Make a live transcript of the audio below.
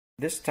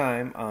This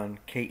time on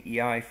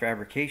KEI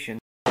Fabrication.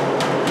 It's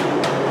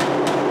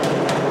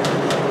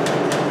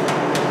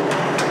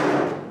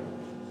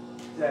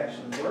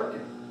actually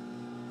working.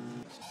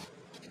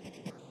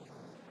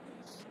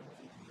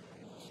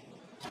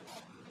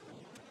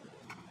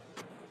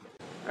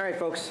 Alright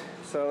folks,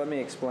 so let me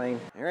explain.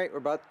 Alright, we're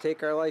about to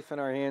take our life in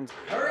our hands.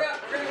 Hurry up,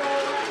 we're gonna go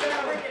right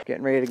down.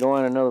 Getting ready to go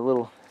on another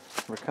little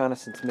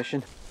reconnaissance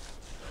mission.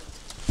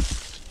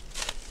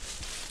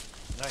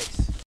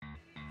 Nice.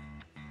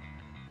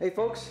 Hey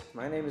folks,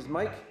 my name is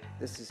Mike.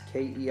 This is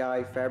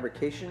KEI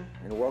Fabrication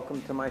and welcome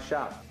to my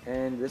shop.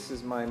 And this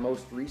is my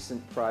most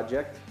recent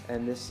project,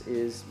 and this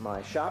is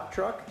my shop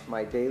truck,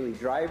 my daily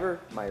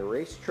driver, my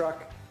race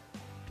truck,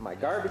 my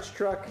garbage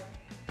truck,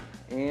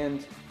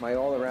 and my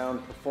all-around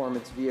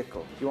performance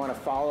vehicle. If you want to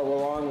follow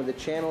along with the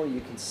channel,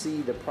 you can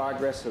see the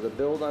progress of the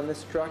build on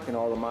this truck and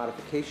all the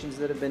modifications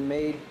that have been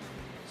made.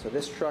 So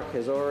this truck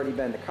has already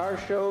been to car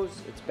shows,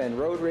 it's been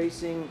road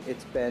racing,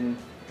 it's been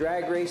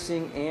drag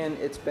racing, and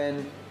it's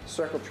been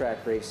circle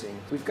track racing.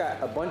 We've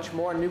got a bunch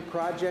more new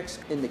projects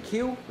in the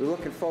queue. We're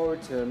looking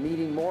forward to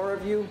meeting more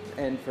of you,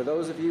 and for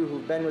those of you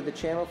who've been with the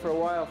channel for a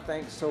while,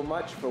 thanks so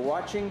much for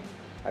watching.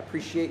 I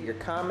appreciate your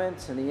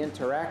comments and the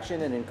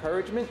interaction and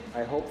encouragement.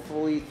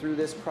 Hopefully through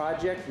this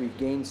project we've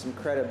gained some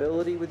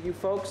credibility with you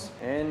folks,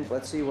 and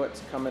let's see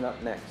what's coming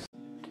up next.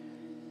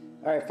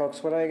 Alright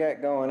folks, what I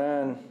got going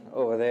on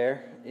over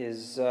there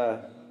is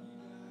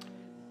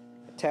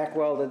tack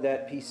welded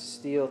that piece of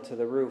steel to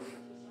the roof.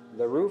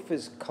 The roof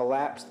is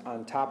collapsed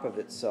on top of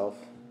itself.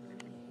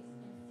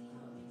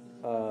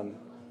 The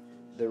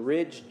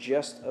ridge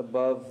just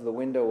above the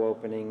window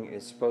opening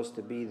is supposed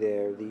to be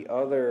there. The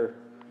other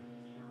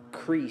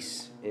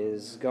crease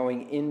is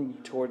going in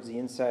towards the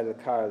inside of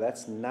the car.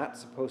 That's not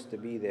supposed to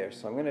be there.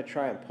 So I'm going to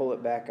try and pull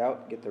it back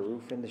out, get the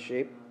roof into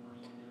shape.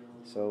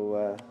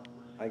 So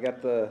I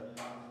got the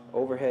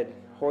overhead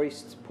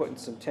hoist putting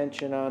some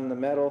tension on the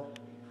metal,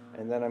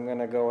 and then I'm going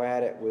to go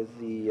at it with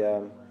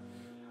the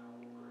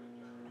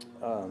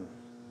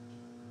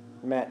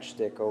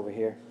matchstick over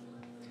here.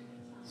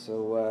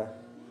 So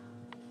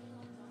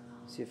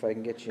see if I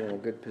can get you in a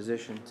good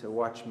position to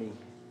watch me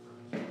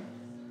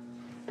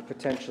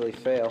potentially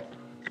fail.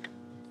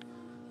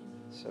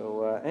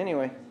 So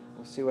anyway,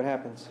 we'll see what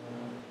happens.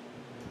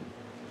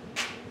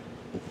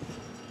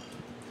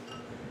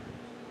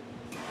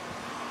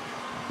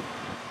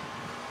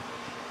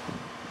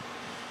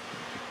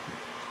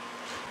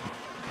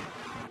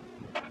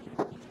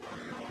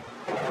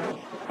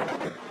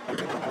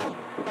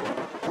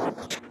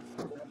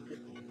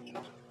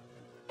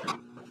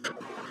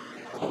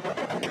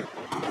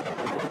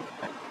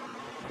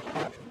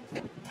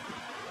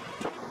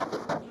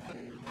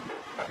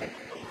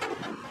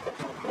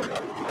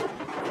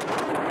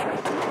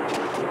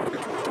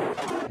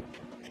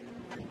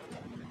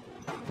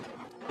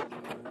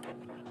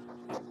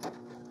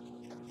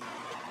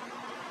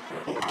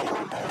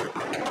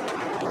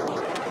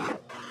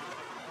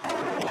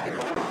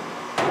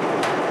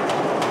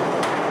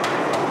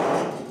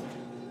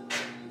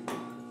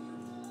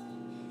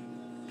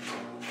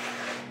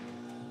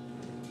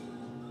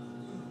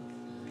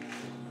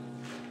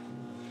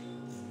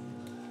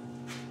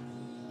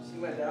 See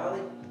my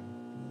dolly?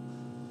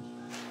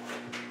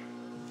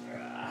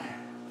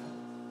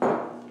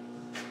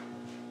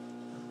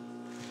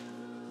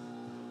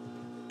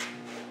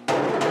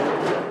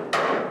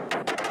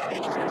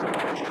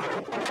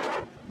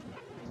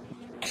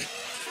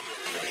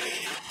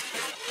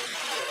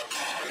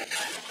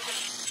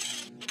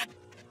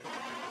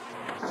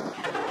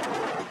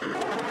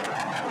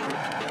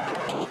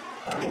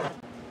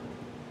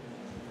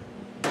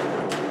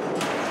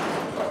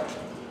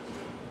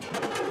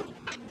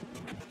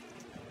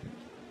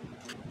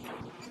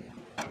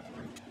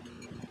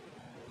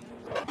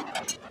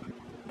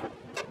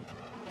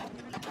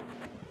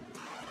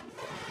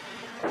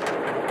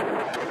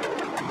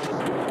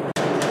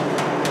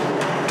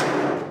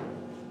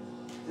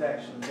 It's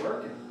actually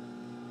working.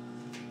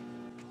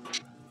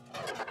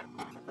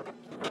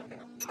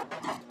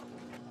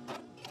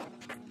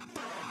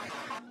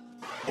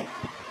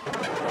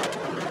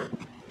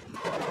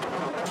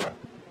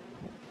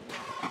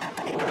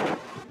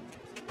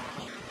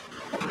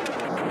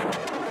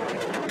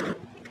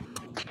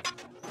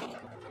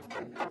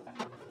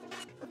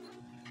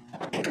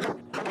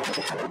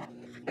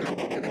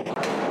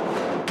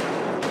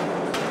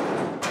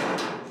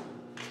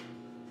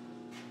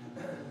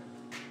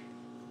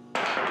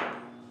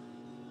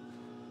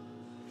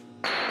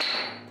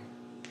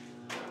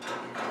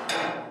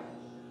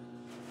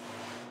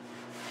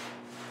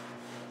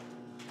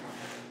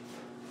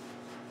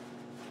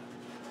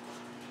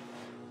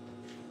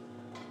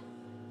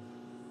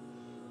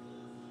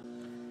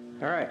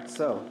 Alright,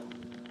 so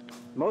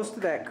most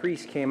of that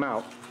crease came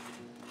out.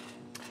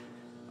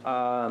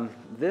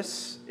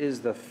 This is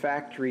the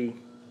factory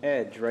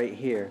edge right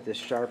here, this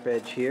sharp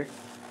edge here.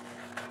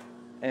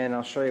 And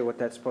I'll show you what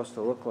that's supposed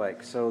to look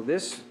like. So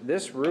this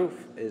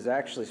roof is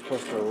actually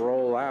supposed to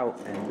roll out,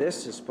 and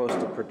this is supposed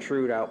to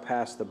protrude out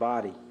past the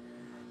body.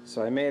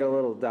 So I made a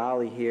little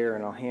dolly here,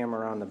 and I'll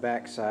hammer on the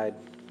back side,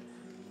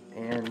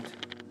 and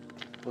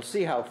we'll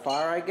see how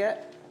far I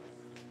get.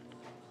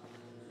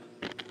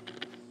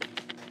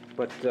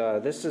 But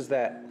this is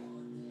that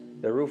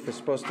the roof is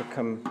supposed to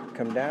come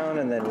down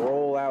and then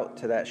roll out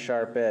to that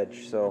sharp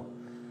edge. So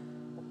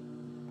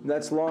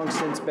that's long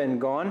since been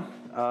gone.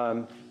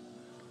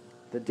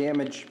 The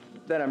damage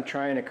that I'm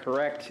trying to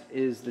correct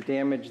is the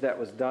damage that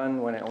was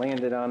done when it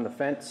landed on the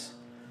fence.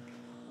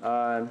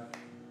 It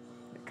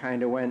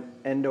kind of went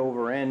end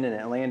over end and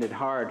it landed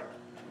hard.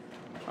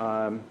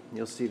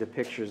 You'll see the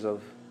pictures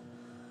of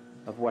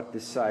what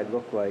this side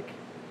looked like.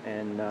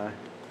 And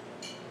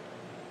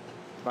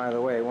by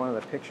the way, one of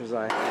the pictures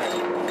I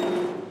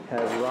have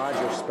has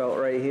Roger spelt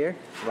right here,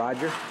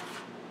 Roger,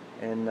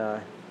 and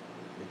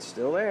it's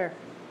still there.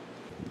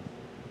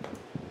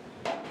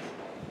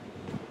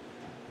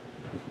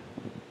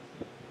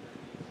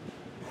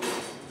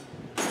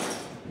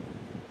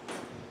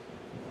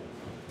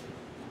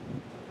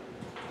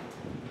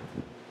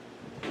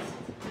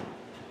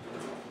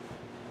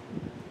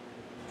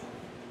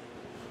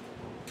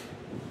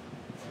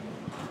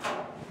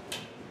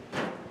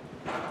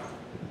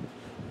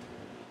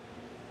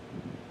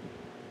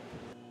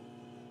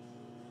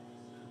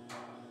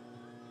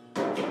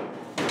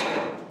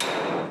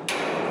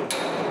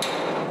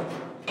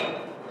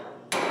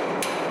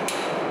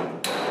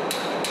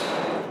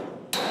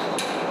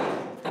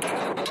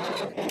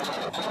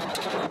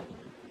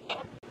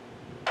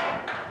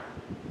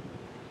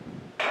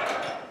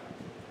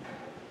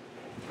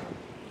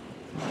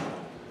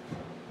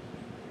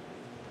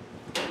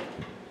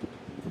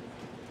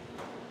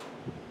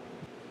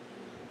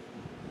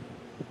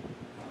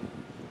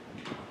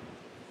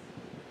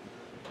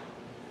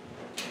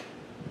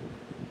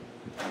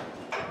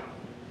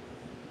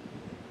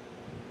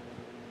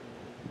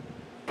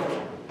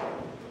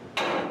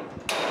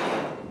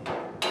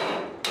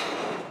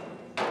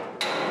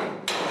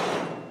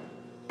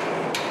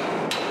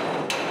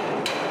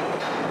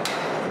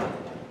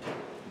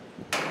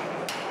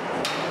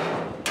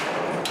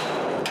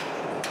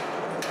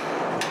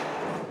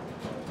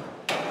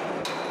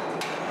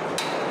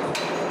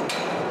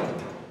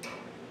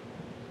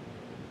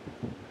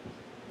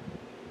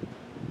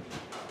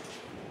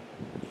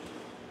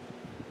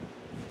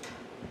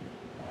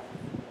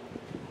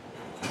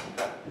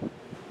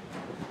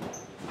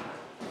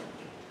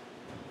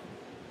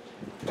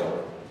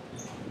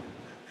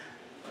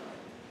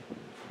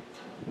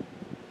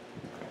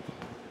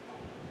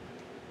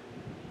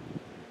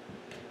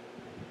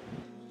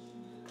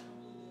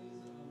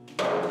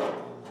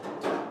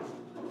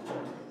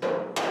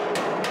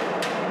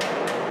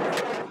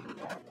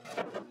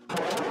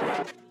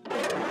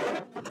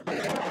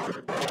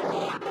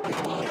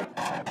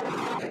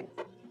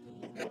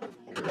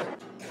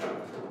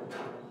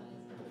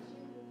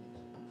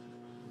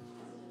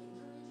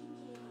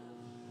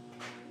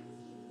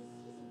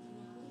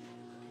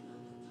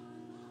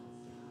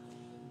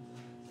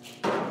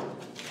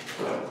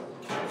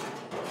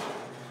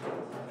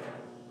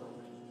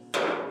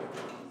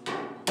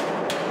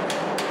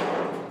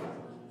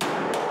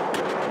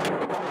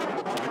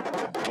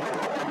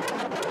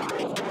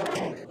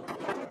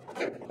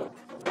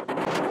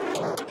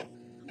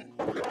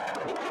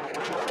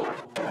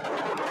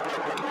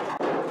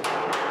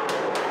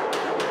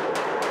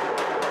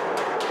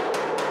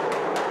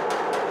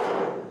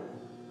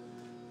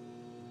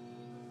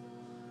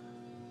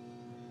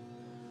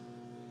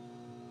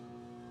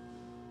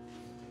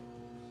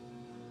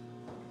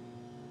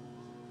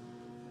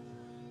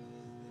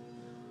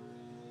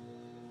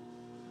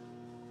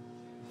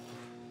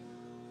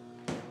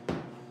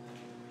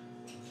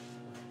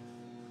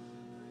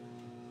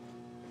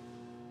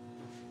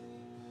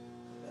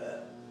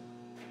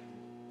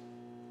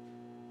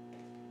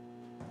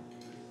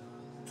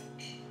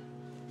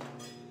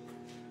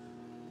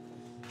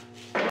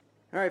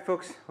 Alright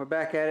folks, we're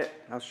back at it.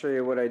 I'll show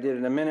you what I did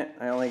in a minute.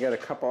 I only got a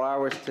couple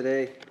hours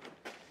today.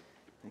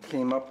 I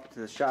came up to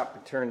the shop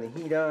and turned the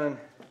heat on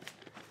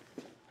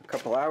a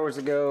couple hours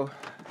ago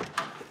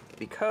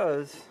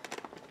because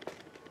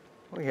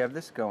we have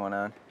this going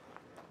on.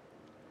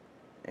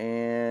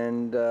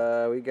 And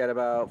we got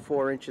about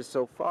 4 inches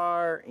so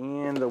far,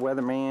 and the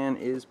weatherman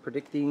is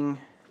predicting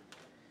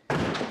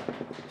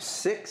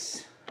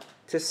 6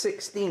 to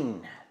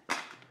 16.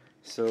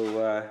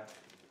 So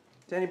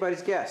it's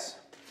anybody's guess.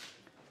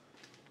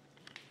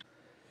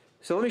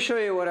 So let me show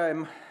you what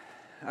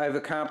I've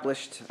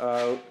accomplished.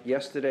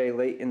 Yesterday,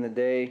 late in the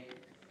day,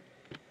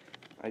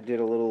 I did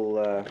a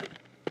little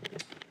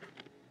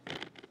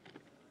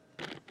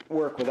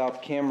work without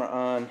the camera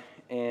on,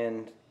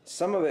 and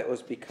some of it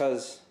was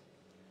because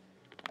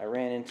I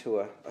ran into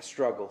a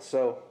struggle.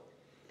 So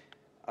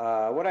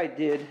what I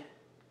did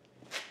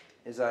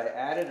is I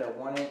added a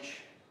 1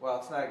 inch, well,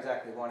 it's not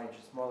exactly 1 inch,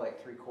 it's more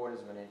like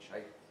 3/4 of an inch.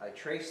 I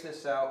traced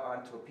this out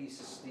onto a piece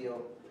of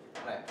steel,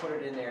 and I put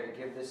it in there to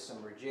give this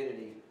some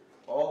rigidity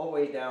all the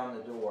way down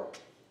the door.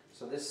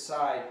 So this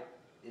side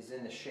is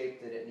in the shape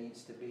that it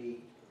needs to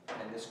be,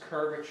 and this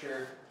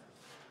curvature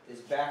is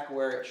back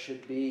where it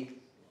should be.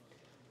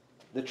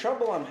 The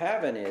trouble I'm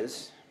having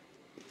is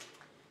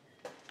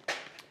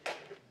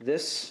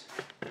this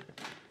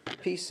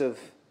piece of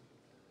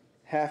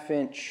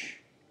 1/2-inch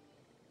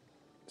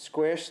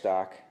square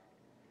stock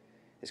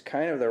is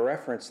kind of the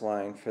reference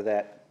line for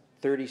that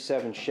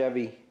 37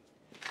 Chevy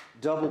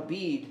double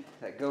bead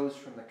that goes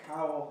from the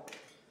cowl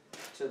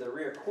to the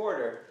rear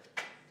quarter.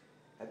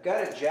 I've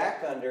got a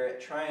jack under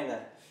it trying to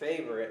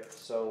favor it,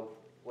 so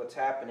what's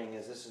happening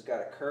is this has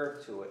got a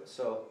curve to it.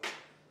 So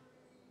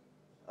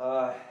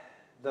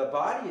the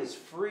body is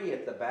free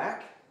at the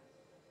back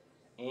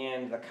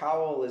and the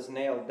cowl is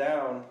nailed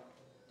down,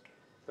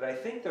 but I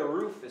think the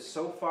roof is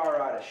so far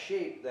out of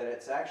shape that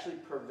it's actually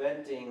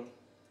preventing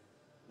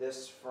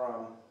this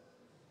from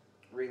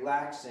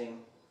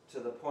relaxing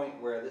to the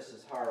point where this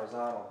is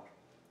horizontal.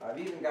 I've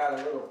even got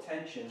a little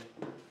tension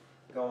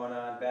going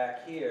on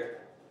back here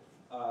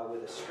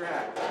with a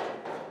strap,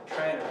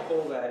 trying to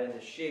pull that into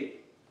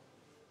shape.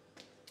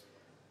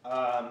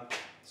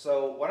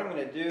 So what I'm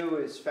going to do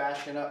is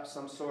fashion up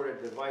some sort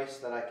of device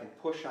that I can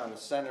push on the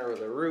center of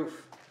the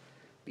roof,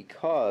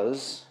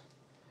 because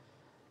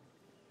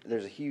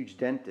there's a huge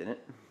dent in it.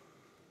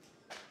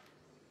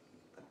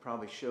 I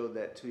probably showed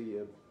that to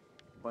you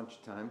a bunch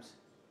of times.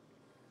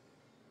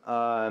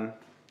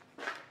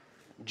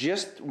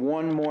 Just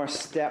one more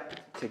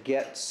step to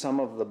get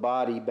some of the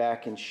body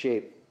back in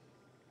shape.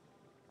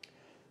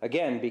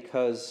 Again,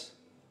 because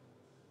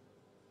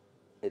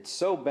it's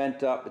so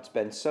bent up, it's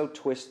been so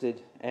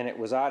twisted, and it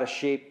was out of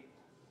shape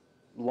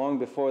long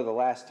before the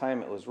last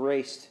time it was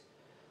raced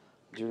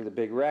due to the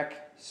big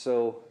wreck.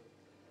 So,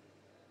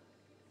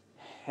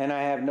 and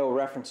I have no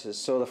references.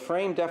 So the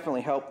frame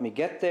definitely helped me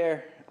get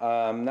there.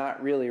 I'm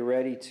not really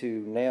ready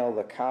to nail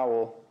the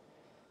cowl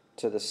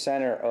to the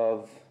center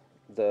of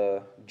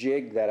the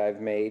jig that I've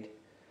made,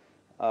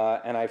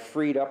 and I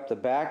freed up the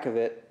back of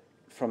it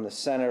from the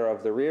center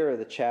of the rear of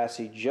the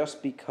chassis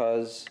just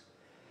because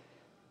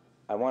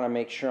I want to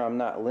make sure I'm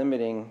not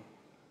limiting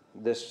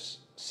this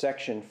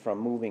section from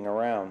moving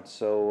around.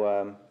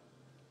 So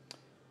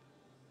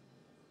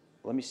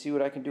let me see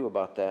what I can do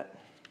about that.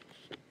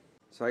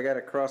 So I got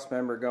a cross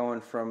member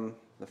going from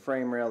the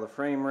frame rail to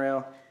frame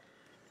rail,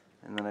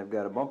 and then I've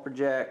got a bumper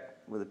jack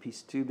with a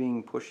piece of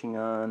tubing pushing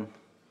on.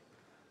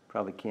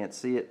 Probably can't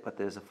see it, but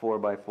there's a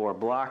 4x4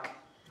 block.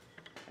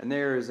 And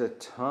there is a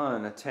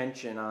ton of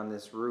tension on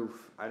this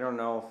roof. I don't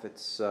know if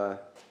it's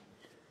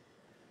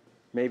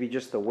maybe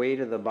just the weight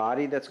of the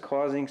body that's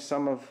causing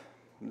some of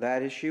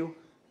that issue,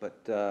 but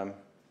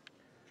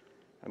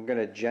I'm going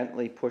to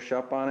gently push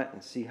up on it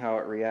and see how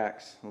it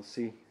reacts. We'll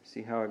see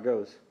how it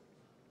goes.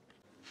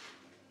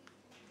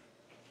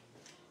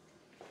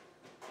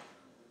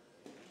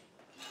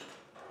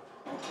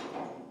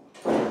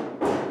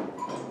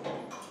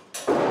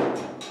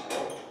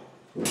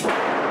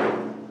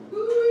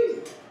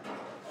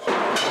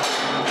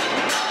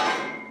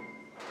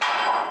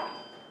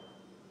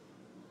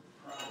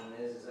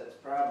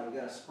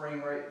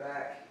 Spring right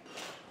back.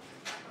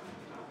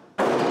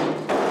 It's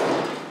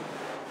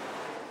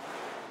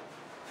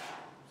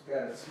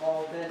got a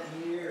small dent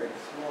here and a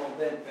small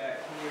dent back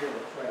here.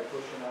 We'll try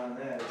pushing on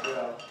that as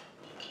well.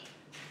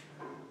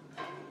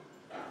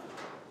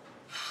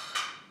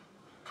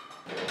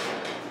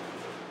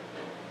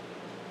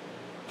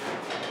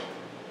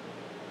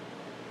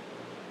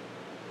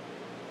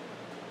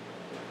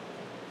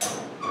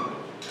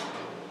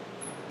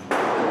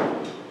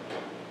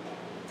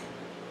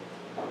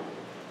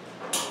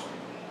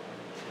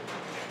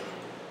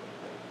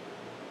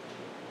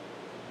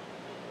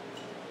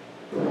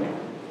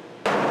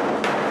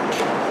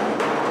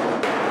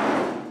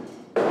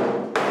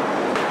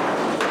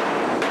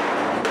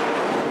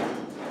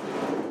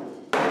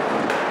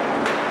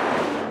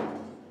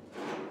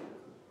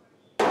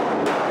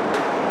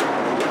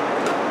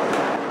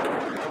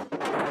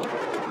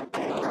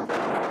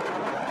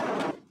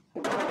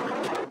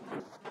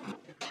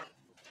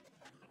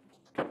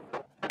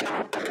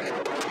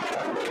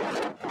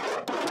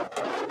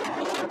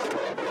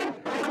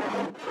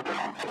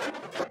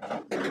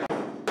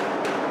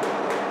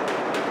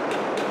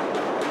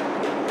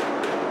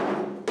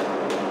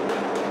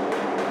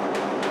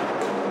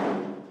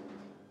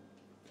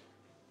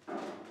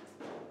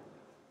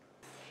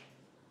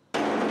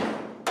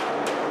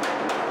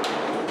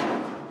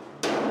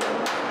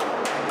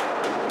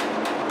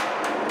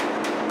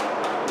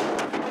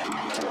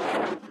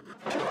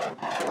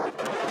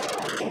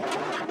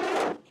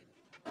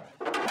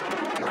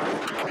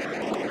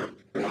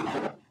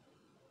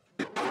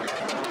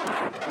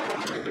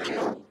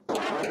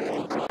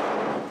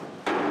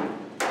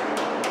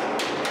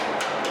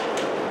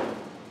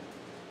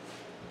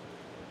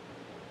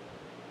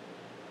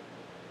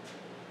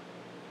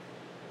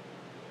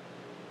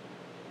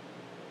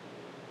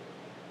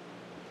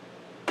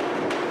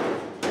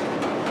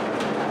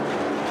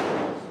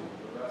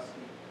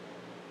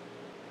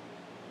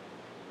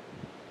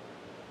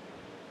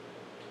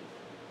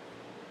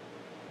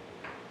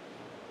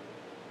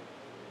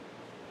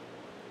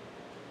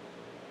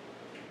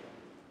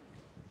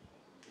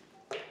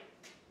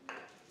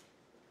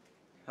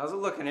 How's it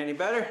looking? Any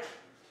better?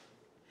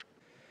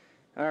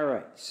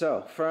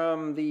 so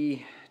from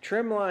the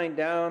trim line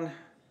down,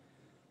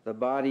 the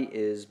body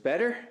is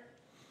better.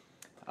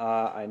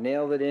 I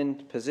nailed it in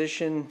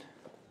position.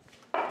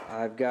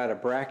 I've got a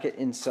bracket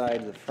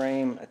inside the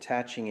frame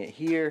attaching it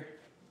here,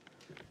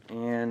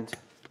 and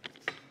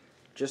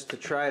just to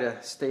try to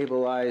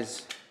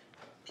stabilize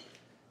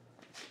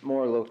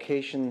more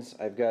locations,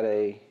 I've got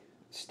a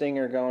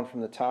stinger going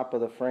from the top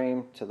of the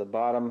frame to the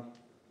bottom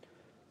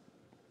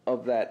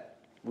of that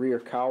rear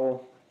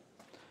cowl.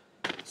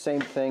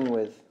 Same thing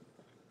with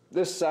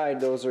this side,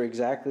 those are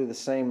exactly the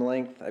same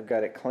length. I've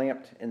got it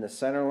clamped in the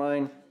center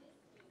line,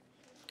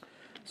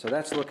 so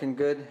that's looking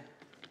good.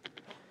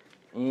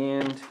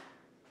 And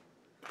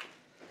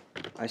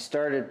I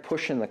started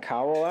pushing the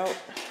cowl out.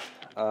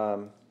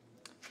 I'm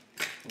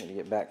going to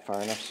get back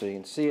far enough so you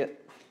can see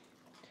it.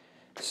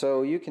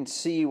 So you can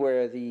see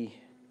where the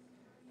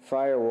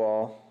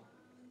firewall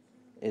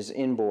is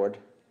inboard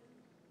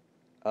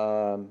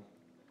of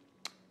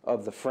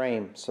the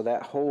frame. So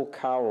that whole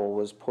cowl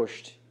was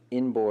pushed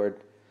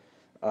inboard,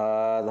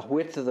 the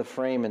width of the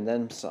frame and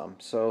then some.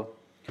 So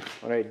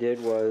what I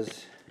did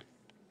was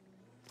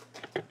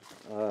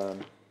I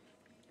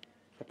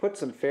put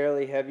some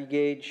fairly heavy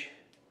gauge,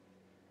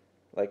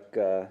 like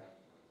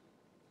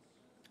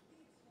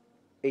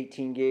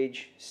 18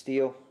 gauge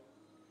steel,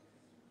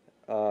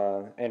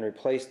 and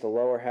replaced the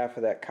lower half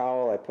of that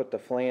cowl. I put the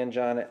flange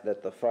on it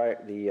that the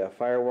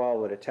firewall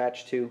would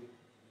attach to.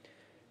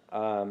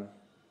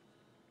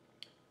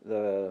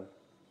 The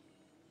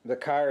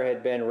car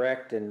had been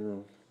wrecked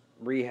and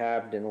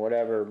rehabbed and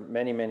whatever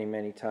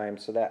many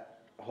times, so that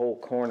whole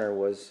corner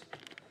was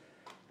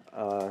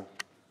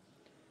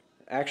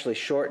actually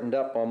shortened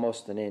up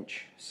almost an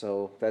inch.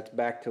 So that's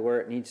back to where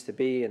it needs to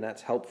be, and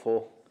that's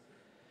helpful.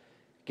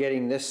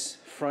 Getting this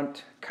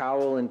front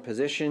cowl in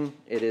position,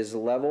 it is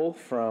level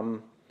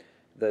from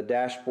the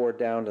dashboard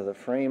down to the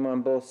frame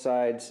on both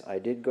sides. I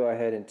did go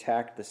ahead and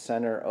tack the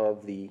center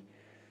of the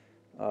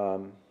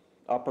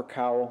upper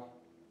cowl,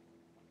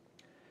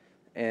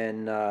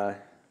 and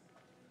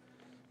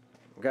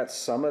got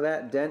some of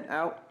that dent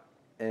out.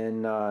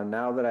 And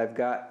now that I've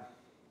got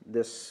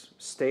this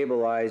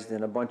stabilized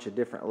in a bunch of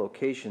different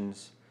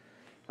locations,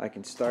 I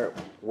can start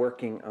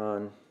working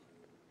on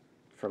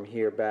from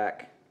here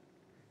back,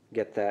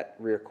 get that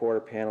rear quarter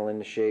panel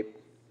into shape,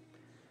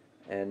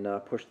 and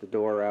push the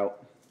door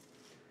out,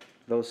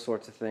 those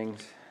sorts of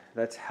things.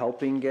 That's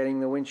helping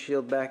getting the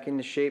windshield back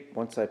into shape.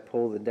 Once I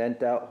pull the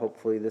dent out,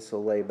 hopefully this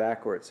will lay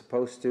back where it's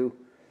supposed to,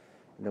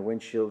 and the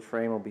windshield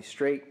frame will be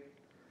straight.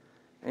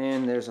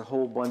 And there's a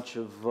whole bunch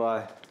of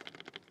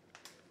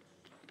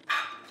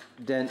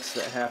dents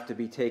that have to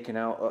be taken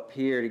out up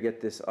here to get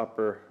this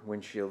upper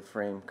windshield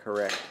frame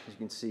correct. As you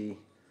can see,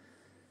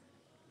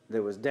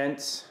 there was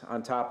dents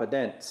on top of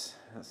dents,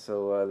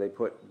 so they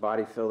put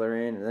body filler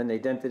in and then they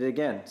dented it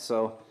again.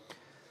 So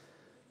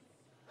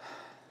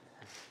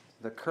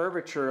the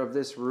curvature of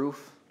this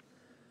roof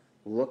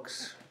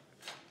looks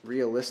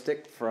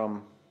realistic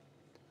from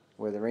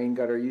where the rain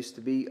gutter used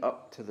to be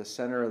up to the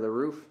center of the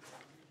roof.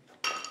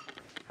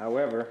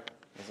 However,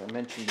 as I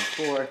mentioned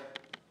before,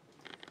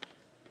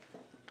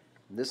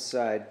 this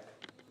side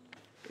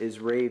is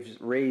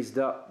raised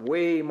up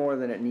way more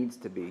than it needs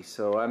to be,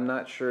 so I'm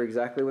not sure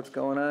exactly what's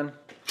going on.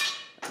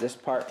 This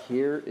part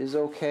here is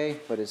okay,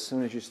 but as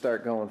soon as you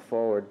start going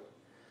forward,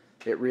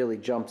 it really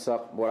jumps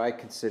up what I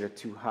consider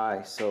too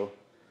high. So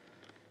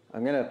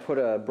I'm going to put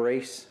a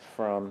brace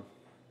from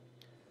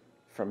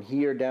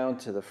here down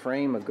to the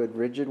frame, a good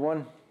rigid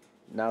one,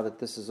 now that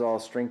this is all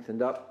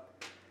strengthened up.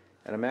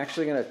 And I'm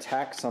actually going to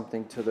tack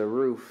something to the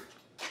roof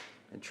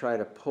and try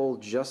to pull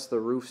just the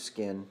roof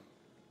skin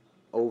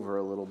over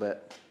a little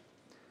bit.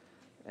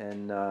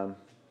 And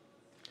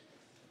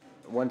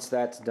once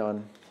that's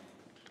done,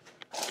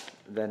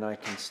 then I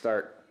can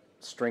start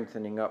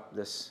strengthening up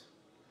this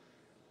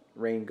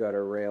rain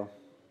gutter rail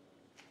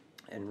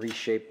and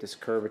reshape this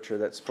curvature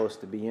that's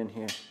supposed to be in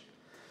here.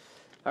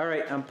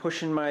 Alright, I'm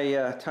pushing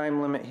my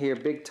time limit here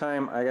big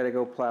time. I gotta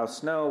go plow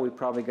snow. We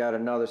probably got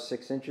another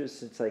 6 inches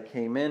since I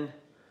came in.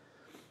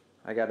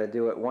 I gotta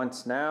do it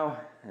once now,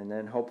 and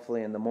then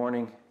hopefully in the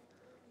morning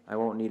I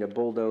won't need a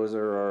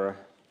bulldozer or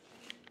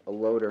a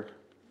loader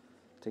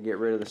to get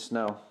rid of the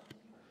snow.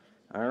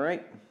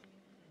 Alright,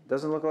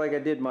 doesn't look like I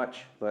did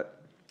much,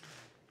 but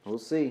we'll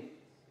see.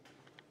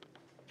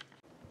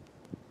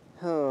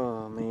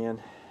 Oh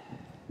man,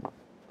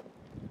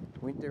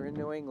 winter in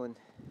New England.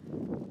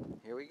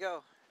 Here we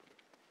go.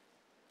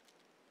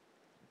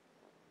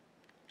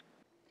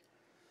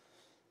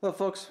 Well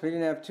folks, we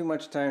didn't have too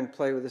much time to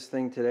play with this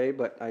thing today,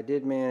 but I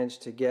did manage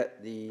to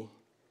get the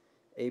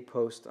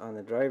A-post on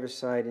the driver's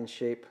side in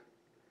shape,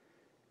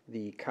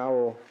 the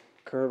cowl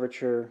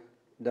curvature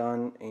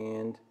done,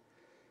 and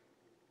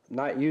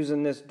not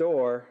using this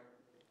door.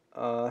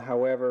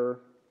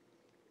 However,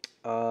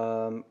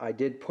 I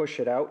did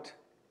push it out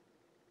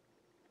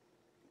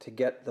to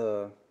get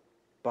the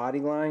body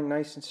line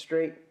nice and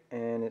straight,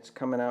 and it's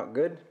coming out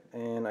good.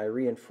 And I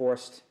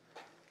reinforced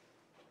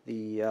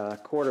the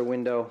quarter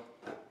window,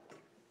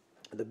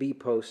 the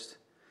B-post,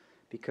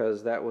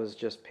 because that was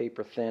just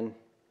paper thin,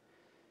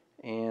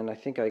 and I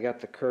think I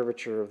got the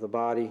curvature of the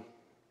body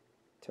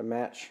to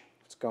match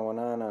what's going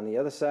on the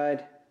other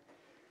side.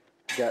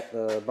 Got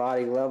the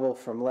body level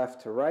from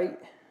left to right,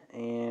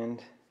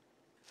 and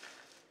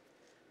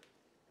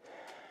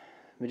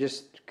we're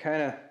just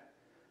kind of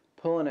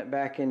pulling it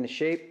back into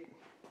shape.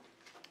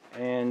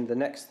 And the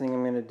next thing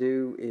I'm going to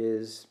do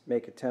is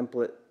make a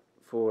template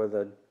for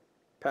the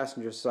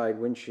passenger side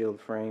windshield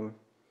frame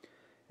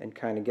and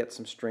kind of get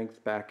some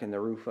strength back in the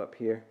roof up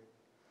here.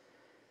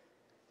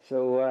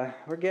 So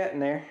we're getting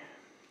there.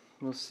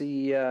 We'll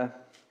see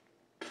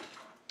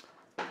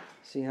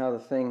see how the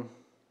thing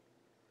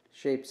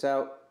shapes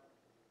out.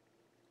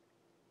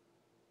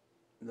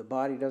 The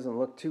body doesn't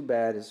look too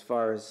bad as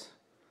far as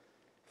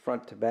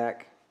front to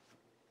back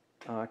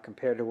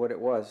compared to what it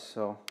was.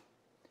 So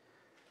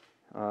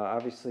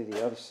obviously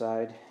the other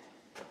side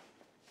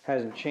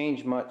hasn't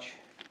changed much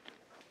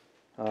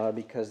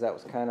because that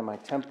was kind of my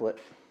template.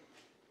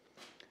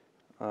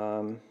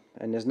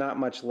 And there's not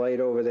much light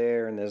over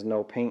there, and there's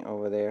no paint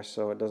over there,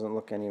 so it doesn't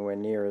look anywhere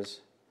near as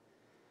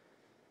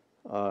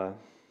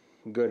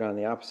good on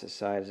the opposite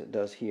side as it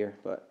does here.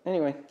 But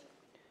anyway,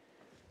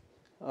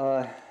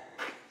 I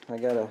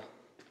got a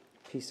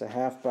piece of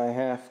 1/2 by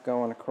 1/2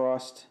 going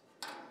across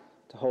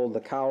to hold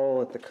the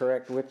cowl at the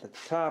correct width at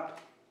the top.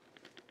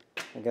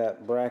 I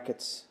got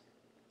brackets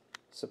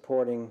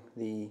supporting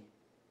the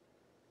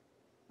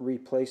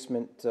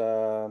replacement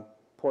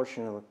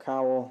portion of the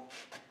cowl,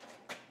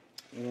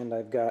 and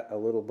I've got a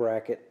little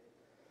bracket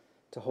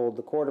to hold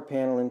the quarter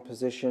panel in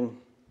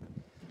position.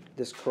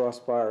 This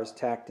crossbar is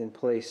tacked in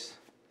place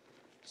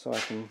so I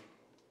can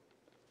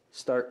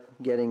start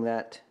getting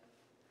that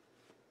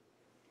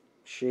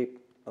shape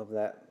of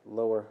that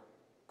lower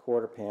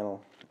quarter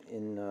panel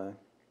in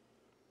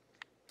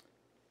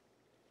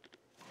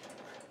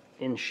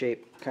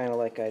shape, kind of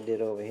like I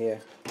did over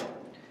here.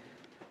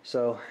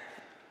 So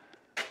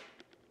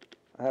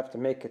I have to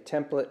make a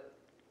template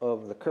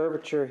of the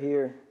curvature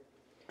here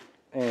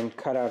and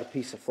cut out a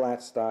piece of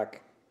flat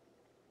stock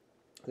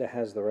that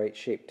has the right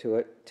shape to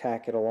it,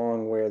 tack it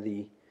along where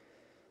the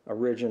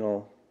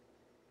original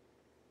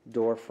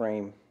door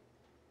frame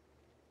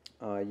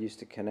used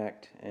to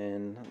connect,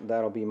 and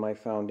that'll be my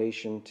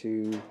foundation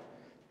to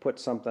put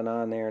something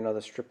on there,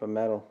 another strip of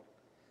metal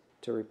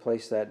to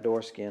replace that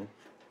door skin.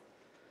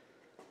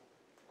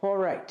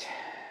 Alright,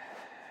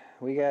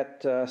 we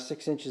got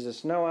 6 inches of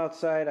snow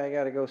outside. I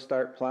gotta go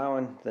start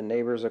plowing. The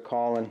neighbors are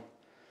calling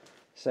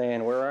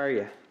saying, "Where are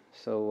you?"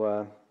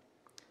 So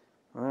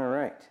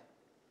alright,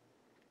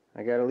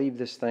 I gotta leave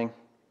this thing.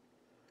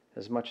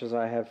 As much as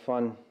I have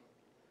fun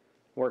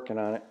working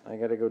on it, I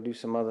gotta go do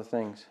some other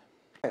things.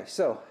 Okay,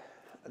 so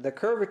the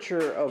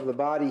curvature of the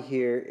body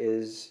here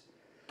is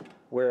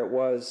where it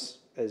was,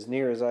 as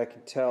near as I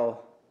can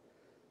tell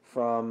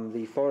from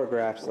the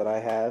photographs that I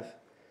have.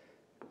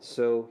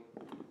 So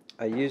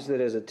I used it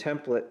as a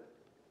template,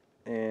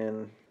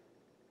 and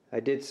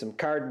I did some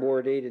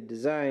cardboard aided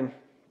design.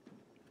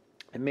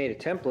 I made a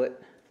template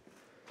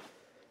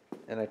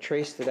and I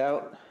traced it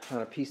out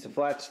on a piece of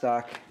flat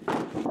stock,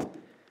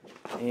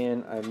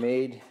 and I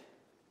made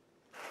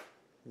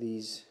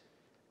these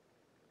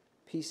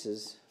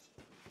pieces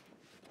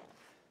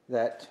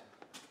that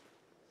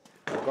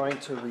are going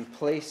to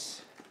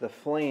replace the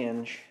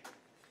flange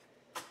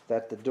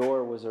that the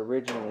door was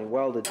originally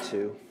welded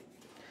to.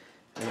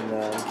 And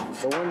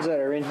the ones that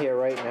are in here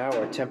right now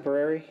are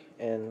temporary,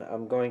 and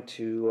I'm going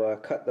to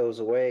cut those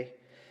away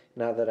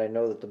now that I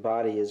know that the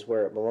body is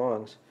where it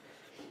belongs.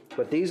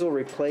 But these will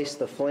replace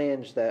the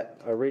flange that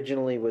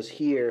originally was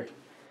here,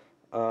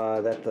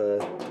 that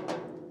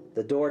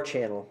the door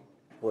channel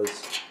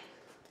was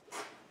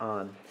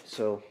on.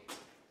 So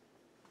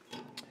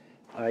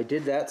I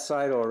did that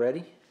side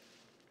already,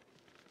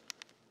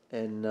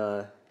 and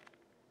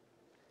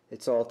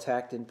it's all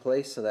tacked in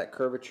place, so that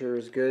curvature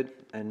is good.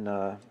 And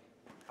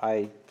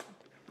I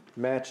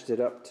matched it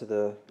up to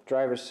the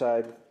driver's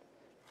side,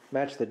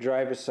 matched the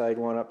driver's side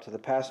one up to the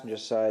passenger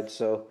side,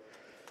 so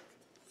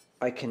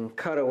I can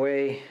cut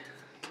away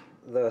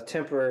the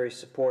temporary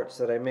supports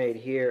that I made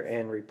here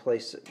and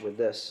replace it with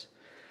this.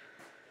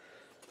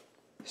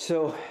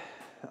 So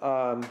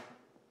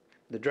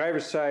the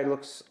driver's side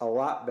looks a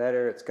lot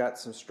better. It's got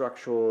some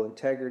structural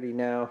integrity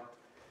now,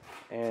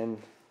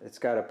 and it's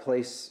got a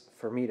place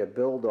for me to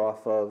build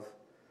off of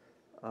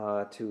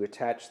to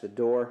attach the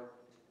door.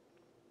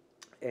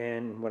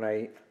 And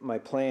my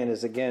plan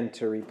is again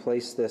to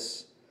replace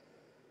this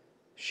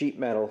sheet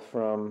metal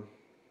from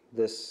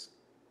this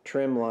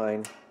trim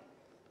line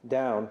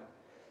down.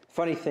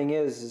 Funny thing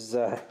is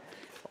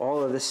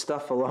all of this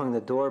stuff along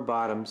the door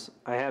bottoms,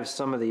 I have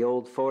some of the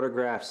old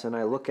photographs and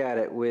I look at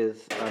it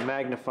with a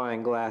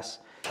magnifying glass,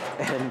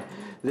 and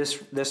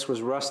this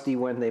was rusty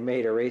when they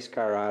made a race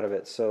car out of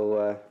it.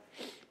 So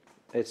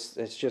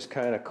it's just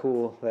kind of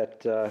cool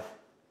that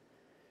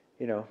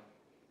you know,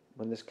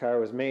 when this car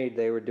was made,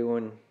 they were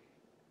doing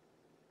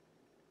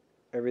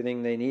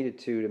everything they needed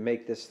to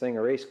make this thing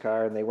a race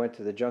car, and they went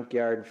to the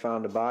junkyard and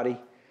found a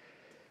body,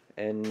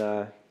 and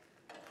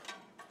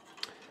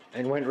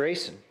and went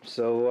racing.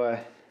 So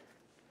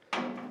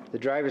the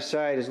driver's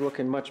side is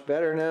looking much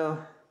better now.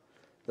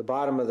 The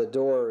bottom of the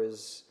door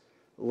is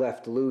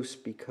left loose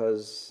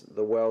because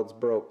the welds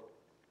broke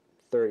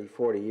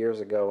 30-40 years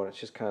ago, and it's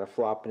just kind of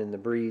flopping in the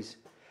breeze.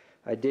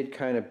 I did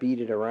kind of beat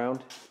it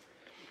around.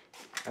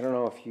 I don't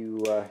know if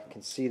you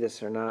can see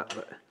this or not,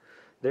 but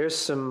there's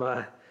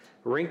some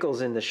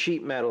wrinkles in the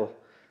sheet metal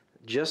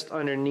just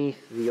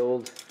underneath the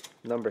old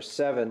number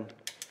 7.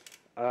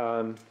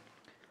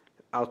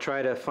 I'll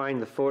try to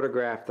find the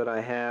photograph that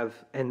I have,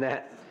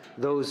 and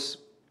those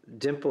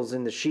dimples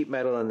in the sheet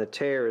metal and the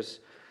tears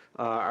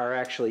are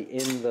actually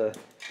in the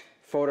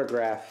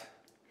photograph,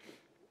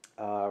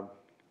 and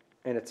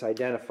it's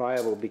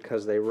identifiable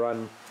because they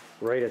run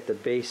right at the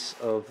base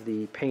of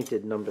the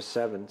painted number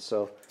 7.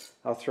 So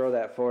I'll throw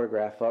that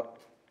photograph up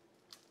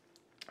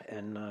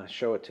and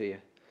show it to you.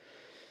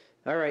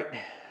 All right,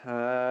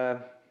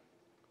 I'm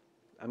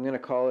going to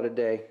call it a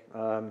day.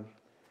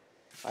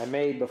 I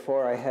may,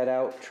 before I head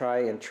out, try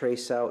and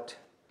trace out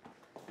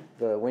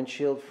the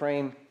windshield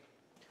frame.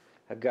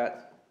 I've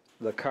got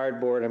the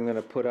cardboard I'm going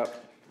to put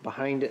up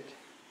behind it.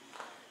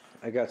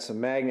 I got some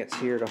magnets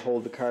here to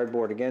hold the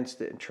cardboard against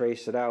it and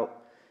trace it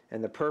out.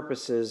 And the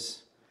purpose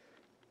is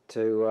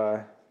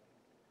to,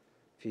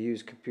 if you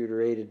use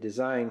computer-aided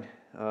design,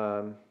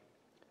 AutoCAD,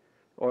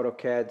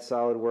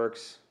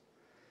 SolidWorks,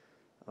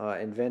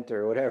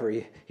 Inventor, whatever,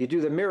 you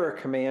do the mirror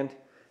command,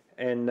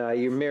 and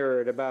you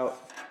mirror it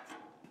about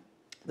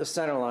the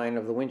center line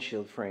of the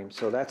windshield frame.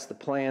 So that's the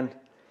plan,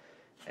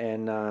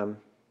 and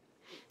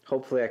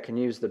hopefully I can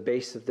use the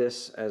base of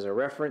this as a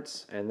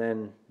reference, and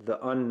then the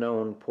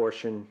unknown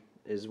portion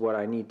is what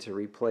I need to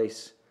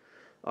replace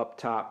up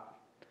top.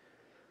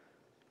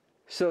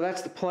 So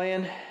that's the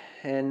plan,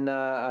 and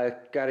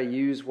I've got to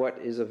use what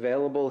is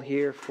available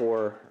here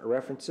for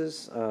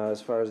references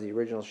as far as the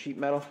original sheet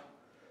metal.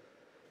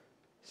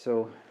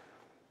 So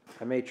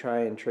I may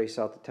try and trace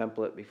out the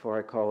template before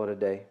I call it a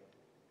day.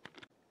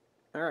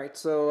 Alright,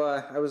 so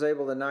I was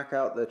able to knock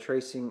out the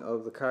tracing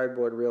of the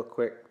cardboard real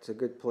quick. It's a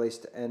good place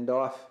to end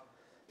off.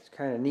 It's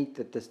kind of neat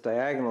that this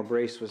diagonal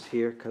brace was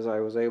here because I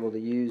was able to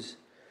use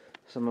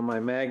some of my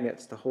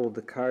magnets to hold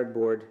the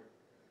cardboard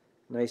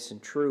nice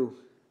and true.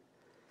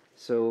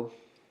 So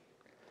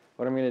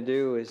what I'm going to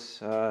do is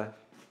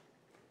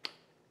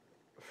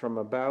from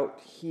about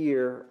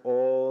here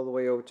all the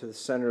way over to the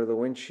center of the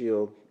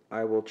windshield,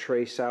 I will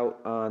trace out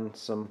on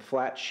some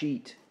flat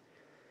sheet,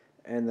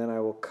 and then I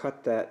will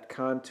cut that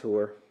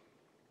contour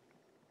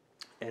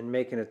and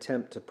make an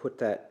attempt to put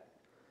that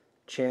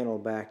channel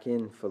back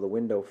in for the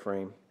window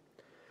frame.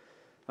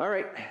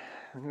 Alright,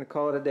 I'm going to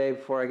call it a day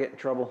before I get in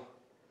trouble.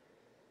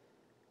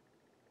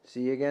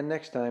 See you again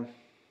next time.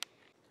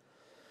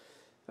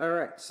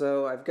 Alright,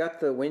 so I've got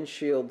the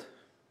windshield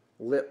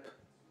lip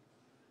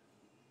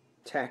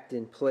tacked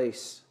in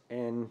place,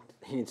 and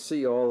you can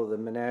see all of the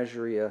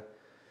menagerie of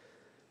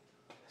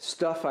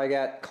stuff I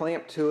got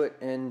clamped to it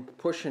and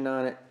pushing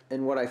on it.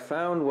 And what I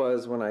found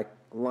was when I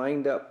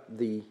lined up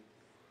the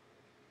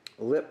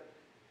lip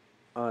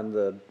on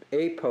the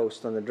A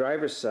post on the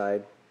driver's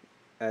side,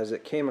 as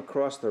it came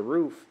across the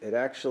roof, it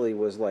actually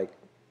was like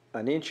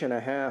 1.5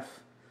 inches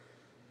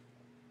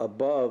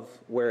above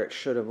where it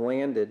should have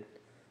landed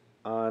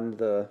on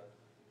the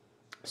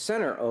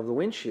center of the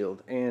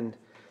windshield. And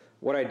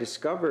what I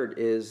discovered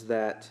is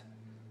that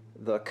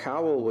the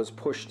cowl was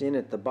pushed in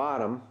at the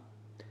bottom,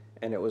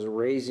 and it was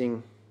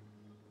raising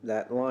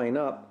that line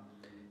up,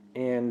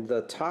 and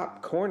the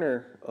top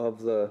corner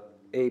of the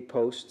A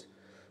post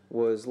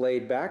was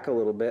laid back a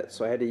little bit,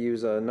 so I had to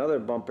use another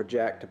bumper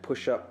jack to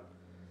push up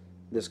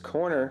this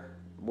corner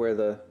where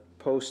the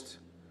post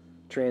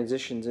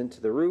transitions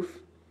into the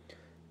roof,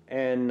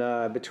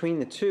 and between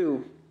the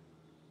two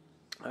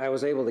I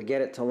was able to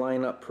get it to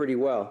line up pretty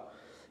well.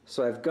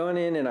 So I've gone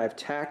in and I've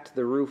tacked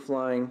the roof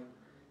line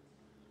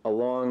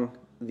along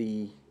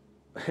the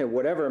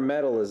whatever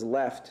metal is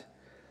left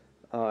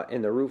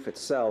in the roof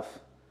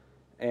itself,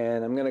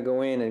 and I'm going to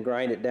go in and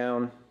grind it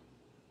down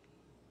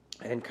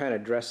and kind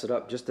of dress it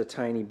up just a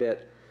tiny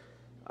bit.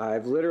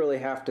 I've literally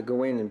have to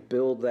go in and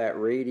build that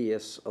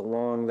radius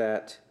along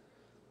that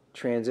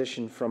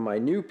transition from my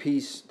new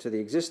piece to the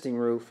existing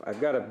roof.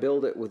 I've got to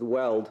build it with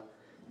weld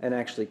and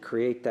actually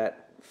create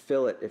that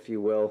fillet, if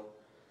you will,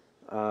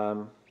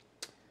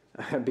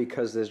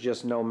 because there's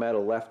just no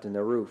metal left in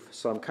the roof.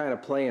 So I'm kind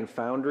of playing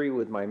foundry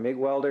with my MIG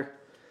welder,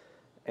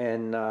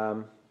 and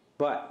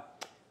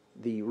but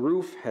the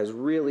roof has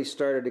really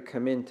started to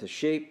come into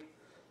shape.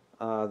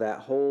 That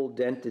whole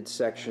dented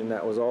section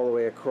that was all the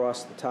way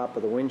across the top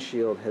of the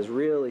windshield has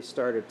really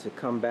started to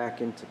come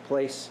back into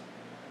place,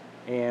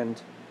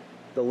 and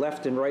the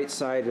left and right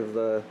side of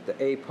the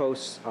A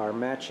posts are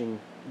matching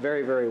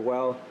very, very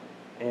well.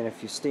 And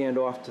if you stand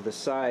off to the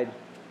side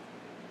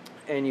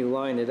and you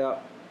line it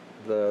up,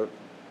 the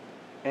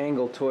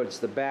angle towards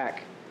the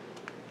back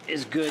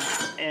is good.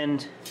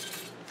 And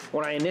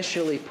when I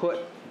initially put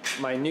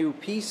my new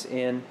piece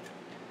in,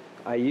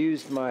 I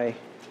used my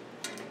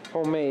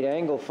homemade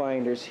angle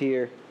finders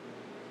here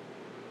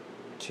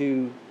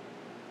to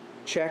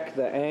check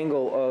the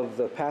angle of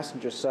the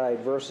passenger side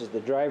versus the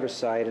driver's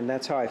side, and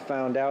that's how I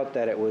found out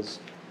that it was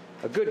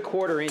a good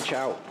 1/4 inch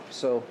out.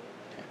 So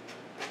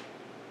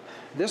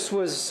this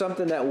was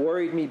something that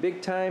worried me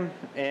big time,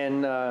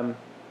 and I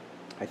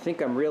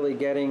think I'm really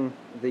getting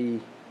the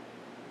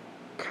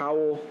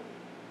cowl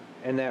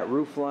and that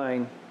roof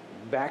line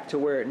back to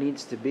where it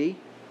needs to be,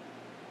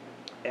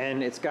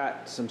 and it's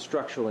got some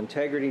structural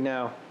integrity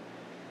now,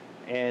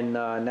 and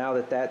now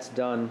that that's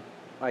done,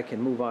 I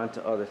can move on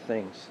to other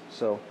things.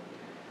 So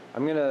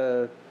I'm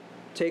gonna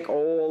take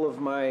all of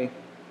my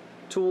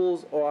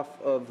tools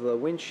off of the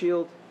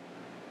windshield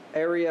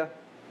area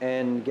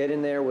and get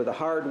in there with a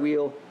hard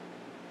wheel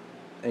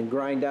and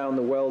grind down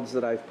the welds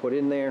that I've put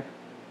in there,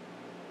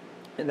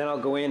 and then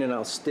I'll go in and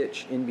I'll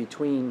stitch in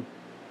between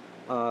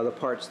the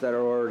parts that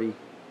are already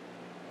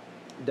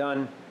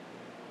done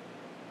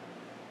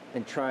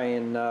and try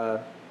and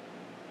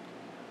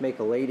make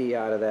a lady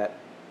out of that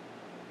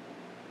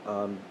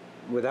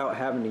without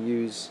having to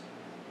use,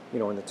 you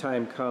know, when the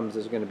time comes,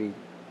 there's going to be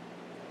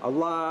a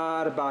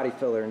lot of body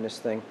filler in this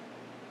thing.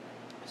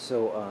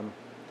 So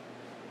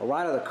a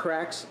lot of the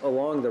cracks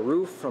along the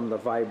roof from the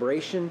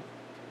vibration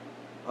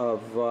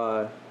of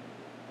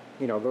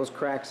you know, those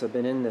cracks have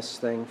been in this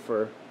thing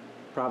for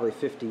probably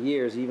 50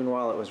 years, even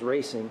while it was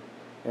racing,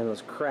 and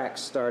those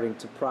cracks starting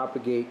to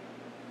propagate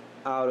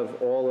out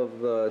of all of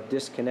the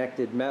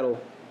disconnected metal,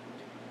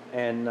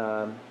 and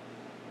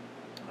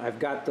I've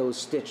got those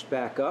stitched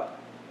back up,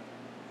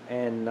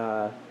 and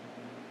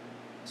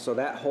so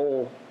that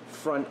whole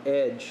front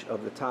edge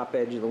of the top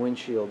edge of the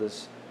windshield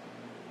is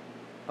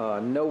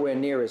nowhere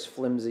near as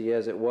flimsy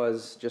as it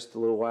was just a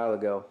little while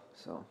ago.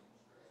 So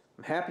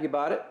I'm happy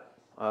about it.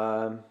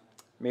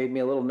 Made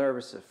me a little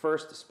nervous at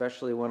first,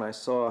 especially when I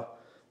saw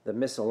the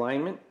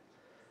misalignment,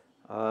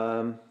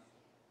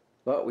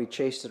 but we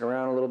chased it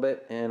around a little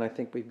bit, and I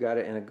think we've got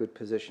it in a good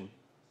position.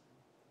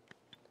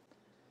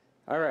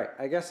 Alright,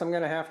 I guess I'm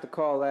gonna have to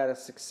call that a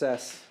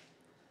success.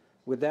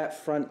 With that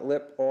front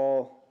lip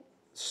all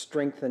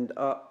strengthened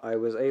up, I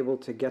was able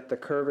to get the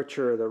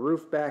curvature of the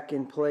roof back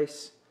in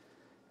place,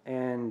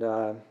 and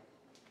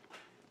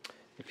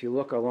if you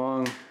look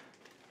along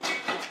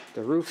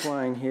the roof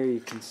line here,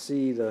 you can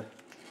see the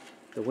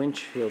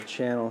windshield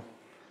channel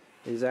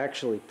is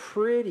actually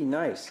pretty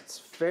nice. It's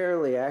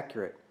fairly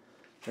accurate.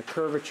 The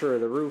curvature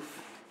of the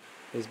roof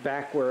is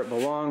back where it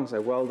belongs. I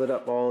welded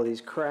up all of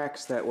these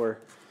cracks that were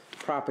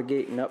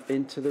propagating up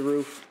into the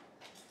roof.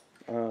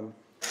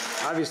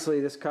 Obviously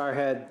this car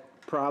had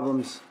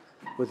problems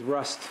with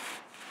rust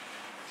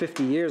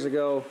 50 years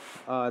ago.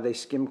 They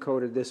skim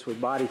coated this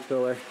with body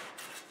filler,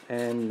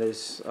 and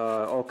there's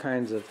all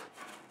kinds of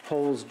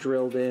holes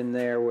drilled in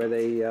there where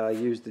they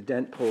used the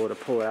dent puller to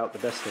pull it out the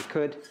best they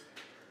could.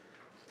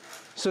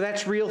 So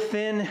that's real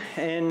thin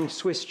and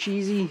Swiss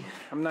cheesy.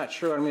 I'm not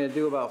sure what I'm going to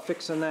do about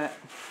fixing that.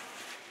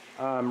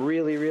 I'm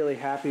really, really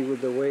happy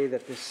with the way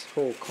that this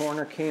whole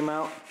corner came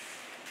out,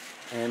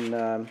 and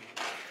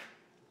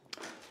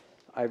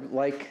I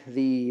like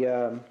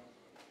the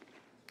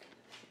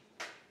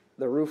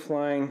roof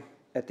line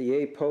at the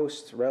A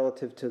post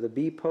relative to the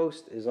B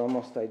post is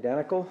almost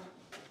identical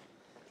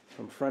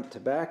from front to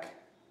back.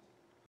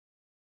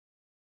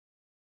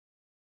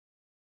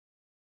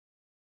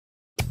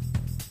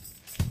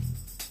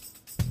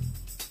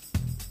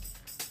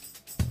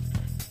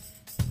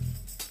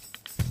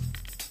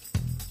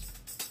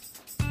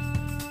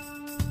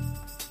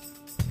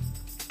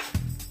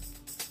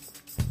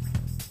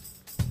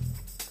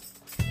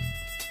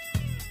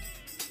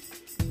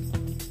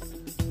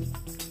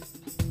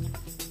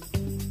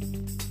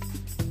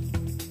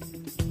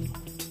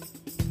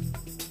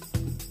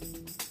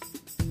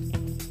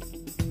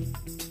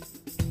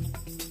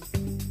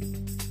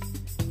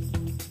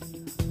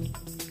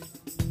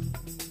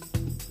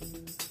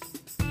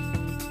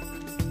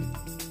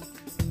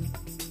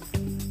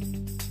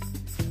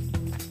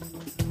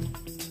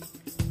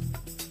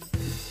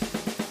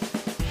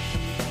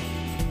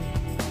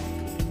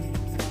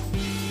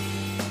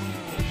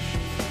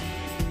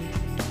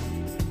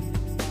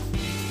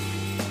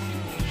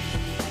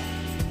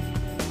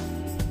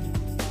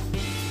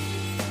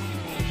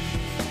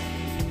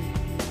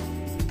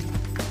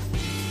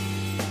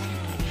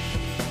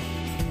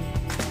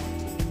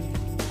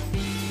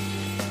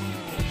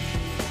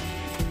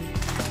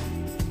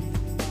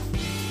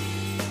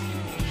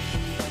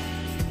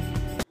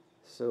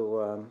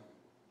 So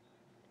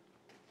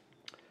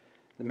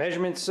the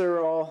measurements are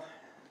all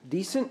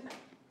decent.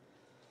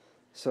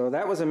 So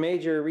that was a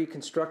major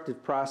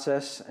reconstructive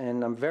process,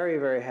 and I'm very,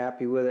 very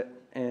happy with it.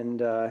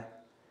 And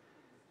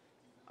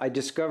I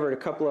discovered a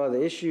couple of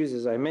other issues,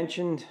 as I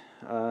mentioned,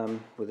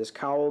 with this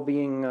cowl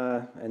being,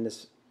 and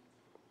this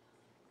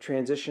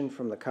transition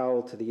from the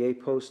cowl to the A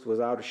post was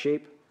out of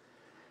shape,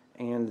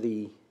 and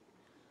the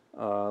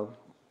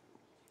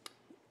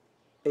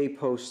A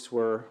posts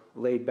were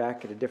laid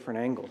back at a different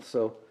angle.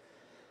 So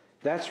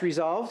that's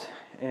resolved,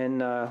 and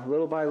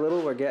little by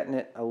little we're getting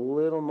it a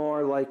little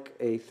more like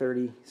a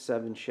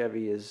 37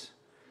 Chevy is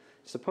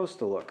supposed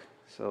to look.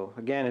 So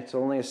again, it's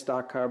only a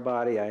stock car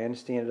body. I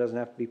understand it doesn't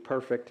have to be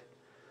perfect,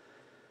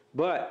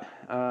 But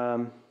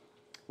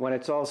when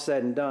it's all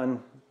said and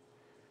done,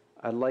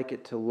 I'd like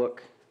it to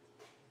look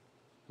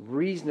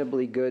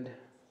reasonably good.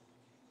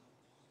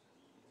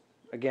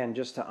 Again,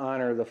 just to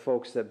honor the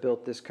folks that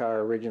built this car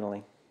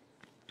originally.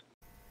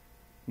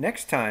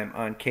 Next time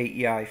on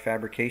KEI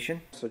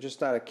Fabrication. So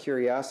just out of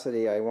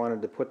curiosity, I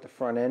wanted to put the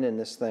front end in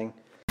this thing.